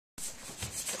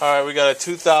Alright, we got a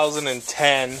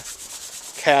 2010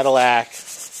 Cadillac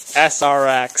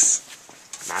SRX.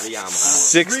 Not a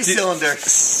Yamaha. 3-cylinder.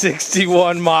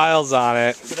 61 miles on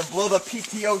it. We're gonna blow the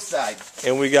PTO side.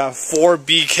 And we got 4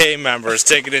 BK members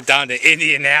taking it down to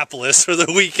Indianapolis for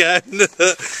the weekend.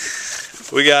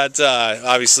 We got,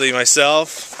 obviously,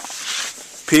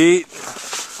 myself, Pete,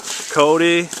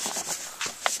 Cody,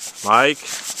 Mike.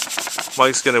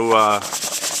 Mike's gonna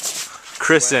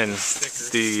christen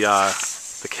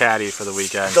the caddy for the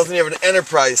weekend. Doesn't even have an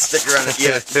Enterprise sticker on it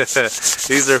yet.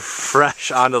 These are fresh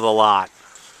onto the lot.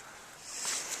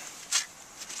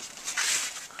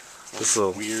 This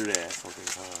will weird ass looking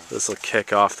car. This will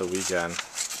kick off the weekend.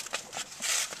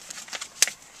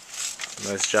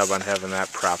 Nice job on having that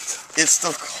prepped. It's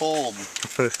still cold.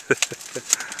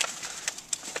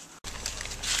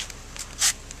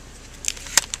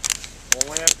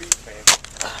 Only at beef paint.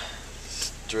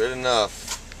 Straight enough.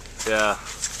 Yeah.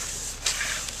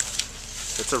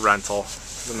 It's a rental.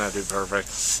 Doesn't have to be perfect.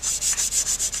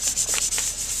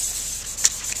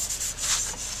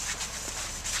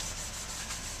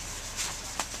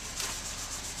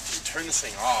 Turn this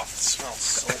thing off. It smells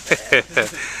so bad.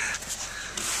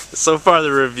 So far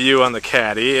the review on the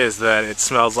caddy is that it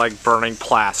smells like burning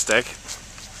plastic.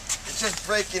 It's just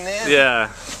breaking in. Yeah.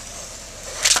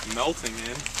 Melting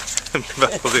in.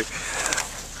 Melting.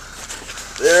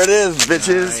 There it is,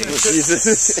 bitches. Nice.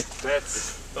 Jesus.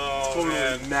 That's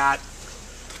totally not.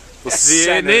 We'll see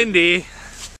you in Indy.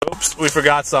 Oops, we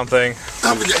forgot something.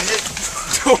 I'm gonna hit.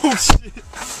 Oh shit.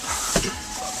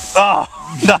 Oh,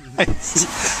 nice.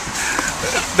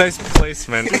 Nice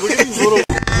placement. Look at these little.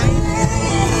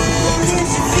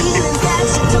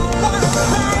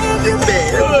 You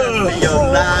better run for your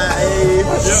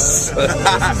life.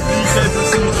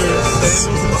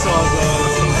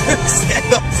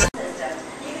 Sandals.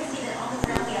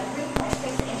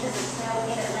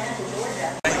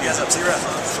 You guys up, C-Rep?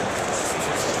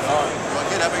 Going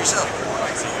good, how about yourself?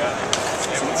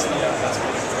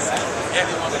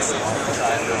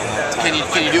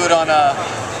 Can you do it on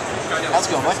how's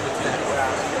it going, Mike?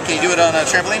 Can you do it on a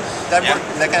trampoline? That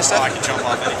kind of stuff? I can jump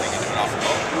off anything and do it off the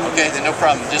boat. Okay, then no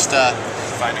problem. Just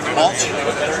mulch,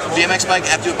 BMX bike,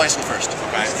 have to do a bicycle first.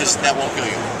 Because that won't kill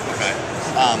you. Okay.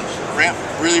 Ramp,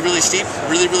 really, really steep,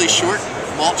 really, really short.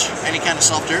 Mulch, any kind of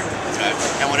soft dirt. Okay.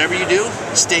 And whatever you do,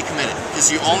 stay committed. Because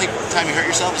the only time you hurt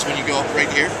yourself is when you go up right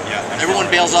here. Yeah. Everyone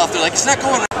bails off. They're like, it's not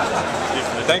going.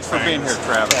 Thanks for being here,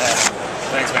 Travis.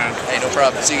 Thanks, man. Hey, no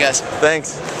problem. See you guys.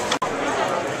 Thanks.